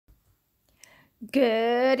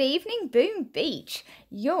Good evening, Boom Beach.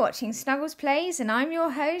 You're watching SnugglesPlays and I'm your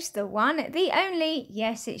host, the one, the only,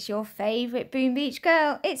 yes, it's your favourite Boom Beach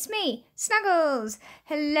girl. It's me, Snuggles.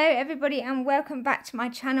 Hello everybody and welcome back to my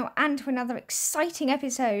channel and to another exciting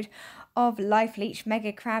episode of Life Leech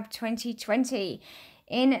Mega Crab 2020.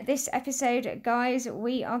 In this episode, guys,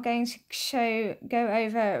 we are going to go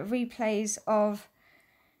over replays of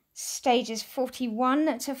stages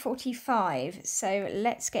 41 to 45, so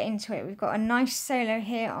let's get into it. We've got a nice solo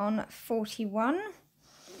here on 41.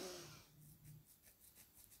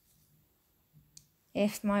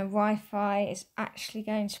 If my Wi-Fi is actually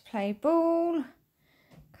going to play ball.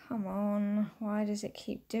 Come on, why does it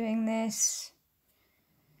keep doing this?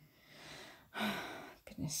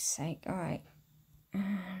 Goodness sake. All right.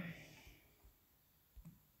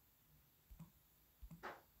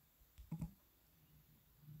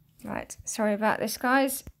 Right, sorry about this,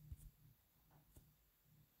 guys.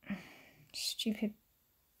 Stupid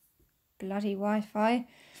bloody Wi-Fi.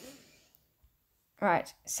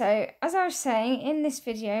 Right, so as I was saying, in this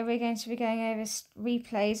video we're going to be going over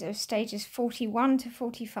replays of stages 41 to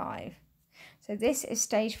 45. So this is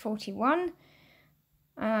stage 41.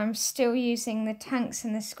 I'm still using the tanks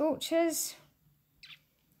and the scorchers.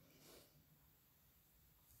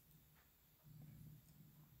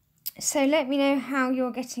 So let me know how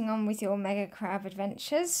you're getting on with your Mega Crab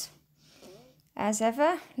adventures. As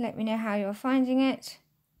ever, let me know how you're finding it.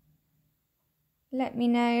 Let me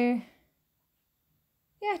know,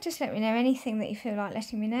 yeah, just let me know anything that you feel like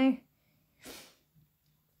letting me know.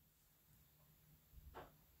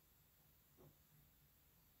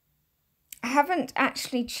 I haven't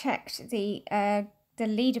actually checked the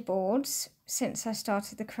leaderboards since I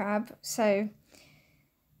started the crab, so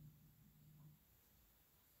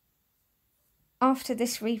after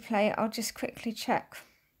this replay I'll just quickly check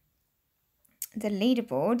the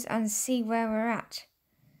leaderboards and see where we're at.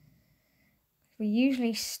 We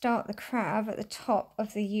usually start the crab at the top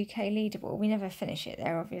of the UK leaderboard. We never finish it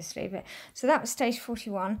there, obviously, but so that was stage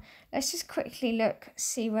 41. Let's just quickly look,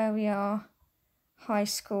 see where we are. High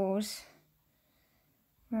scores.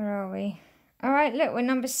 Where are we? All right, look, we're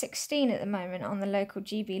number 16 at the moment on the local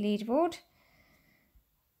GB leaderboard.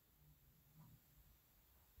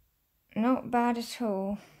 Not bad at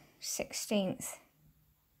all. 16th.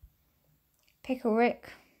 Pickle Rick.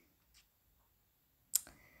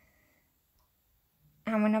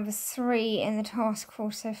 And we're number 3 in the task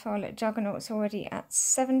force so far. Look, Juggernaut's already at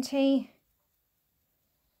 70.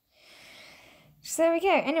 So there we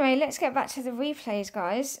go. Anyway, let's get back to the replays,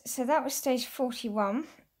 guys. So that was stage 41.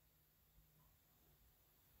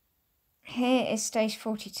 Here is stage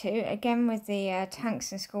 42, again with the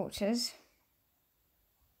tanks and scorchers.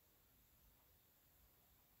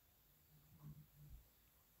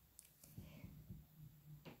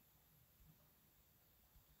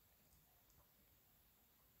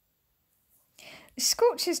 The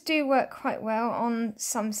scorchers do work quite well on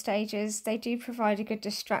some stages. They do provide a good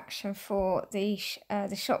distraction for the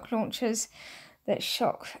shock launchers that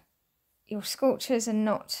shock your scorchers and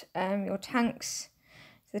not your tanks.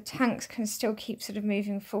 The tanks can still keep sort of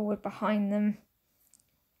moving forward behind them.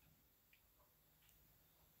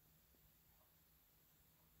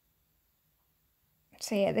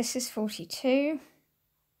 So yeah, this is 42.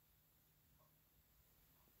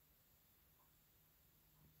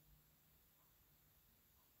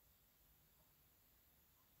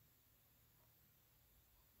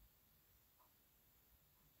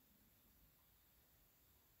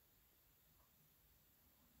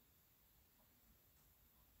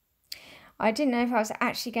 I didn't know if I was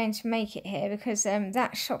actually going to make it here because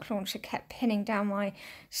that shock launcher kept pinning down my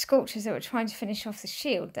scorchers that were trying to finish off the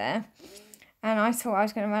shield there. And I thought I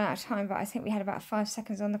was going to run out of time, but I think we had about 5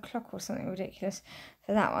 seconds on the clock or something ridiculous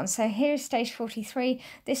for that one. So here is stage 43.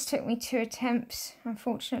 This took me 2 attempts,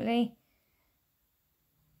 unfortunately.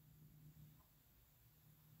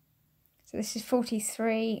 So this is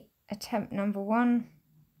 43, attempt number 1.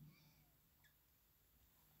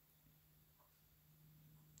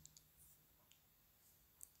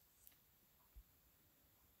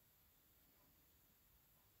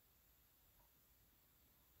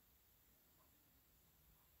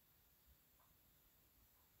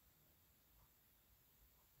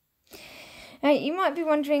 Now, you might be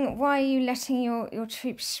wondering, why are you letting your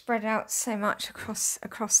troops spread out so much across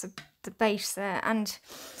the base there?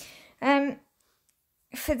 And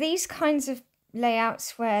for these kinds of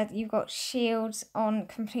layouts where you've got shields on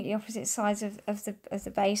completely opposite sides of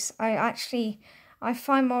the base, I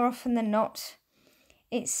find more often than not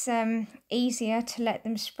it's easier to let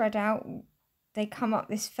them spread out. They come up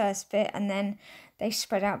this first bit and then they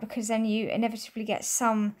spread out, because then you inevitably get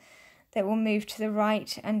some that will move to the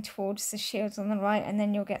right and towards the shields on the right, and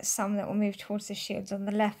then you'll get some that will move towards the shields on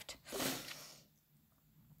the left.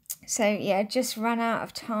 So yeah, just ran out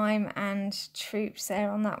of time and troops there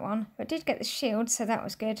on that one. But I did get the shield, so that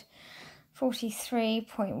was good.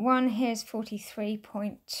 43.1, here's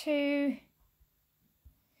 43.2.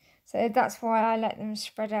 So that's why I let them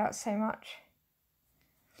spread out so much.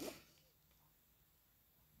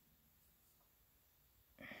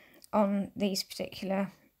 On these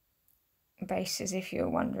particular bases, if you're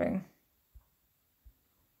wondering.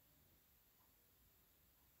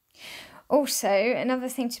 Also, another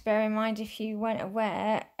thing to bear in mind if you weren't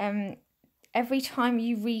aware, every time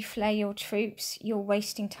you reflare your troops, you're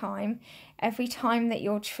wasting time. Every time that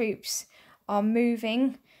your troops are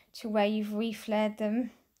moving to where you've reflared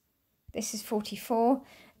them, this is 44,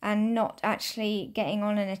 and not actually getting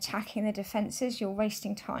on and attacking the defences, you're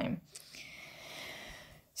wasting time.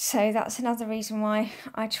 So that's another reason why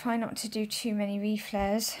I try not to do too many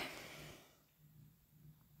reflares.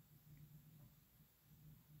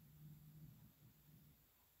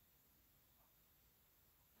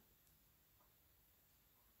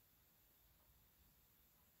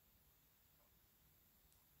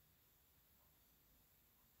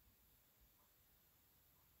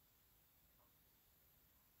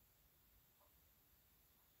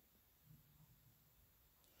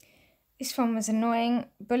 This one was annoying.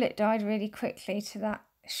 Bullet died really quickly to that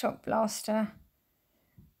shock blaster.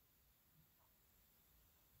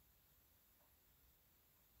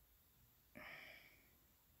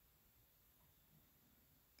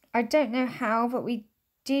 I don't know how, but we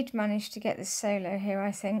did manage to get the solo here,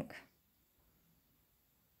 I think.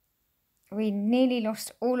 We nearly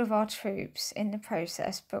lost all of our troops in the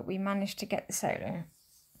process, but we managed to get the solo.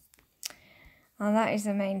 And that is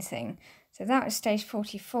the main thing. So that was stage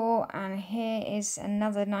 44, and here is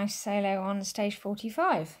another nice solo on stage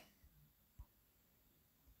 45.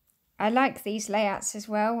 I like these layouts as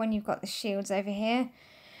well when you've got the shields over here.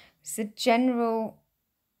 It's the general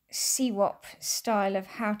CWOP style of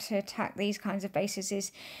how to attack these kinds of bases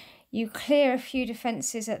is you clear a few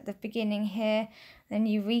defences at the beginning here, then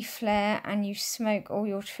you reflare and you smoke all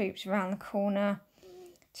your troops around the corner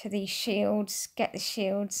to these shields, get the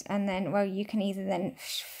shields, and then, well, you can either then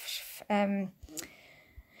flare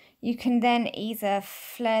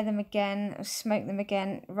them again or smoke them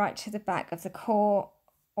again right to the back of the core,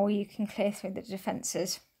 or you can clear through the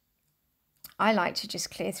defences. I like to just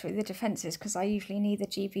clear through the defences because I usually need the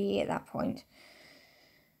GBE at that point.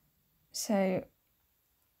 So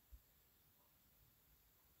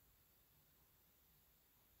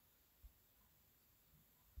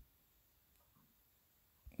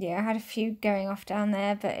yeah, I had a few going off down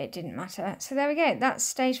there, but it didn't matter. So there we go. That's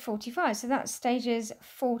stage 45. So that's stages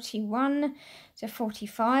 41 to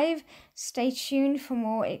 45. Stay tuned for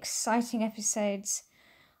more exciting episodes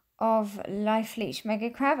of Life Leech Mega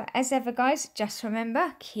Crab. As ever, guys, just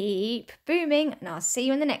remember, keep booming, and I'll see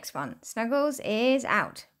you in the next one. Snuggles is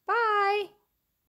out. Bye!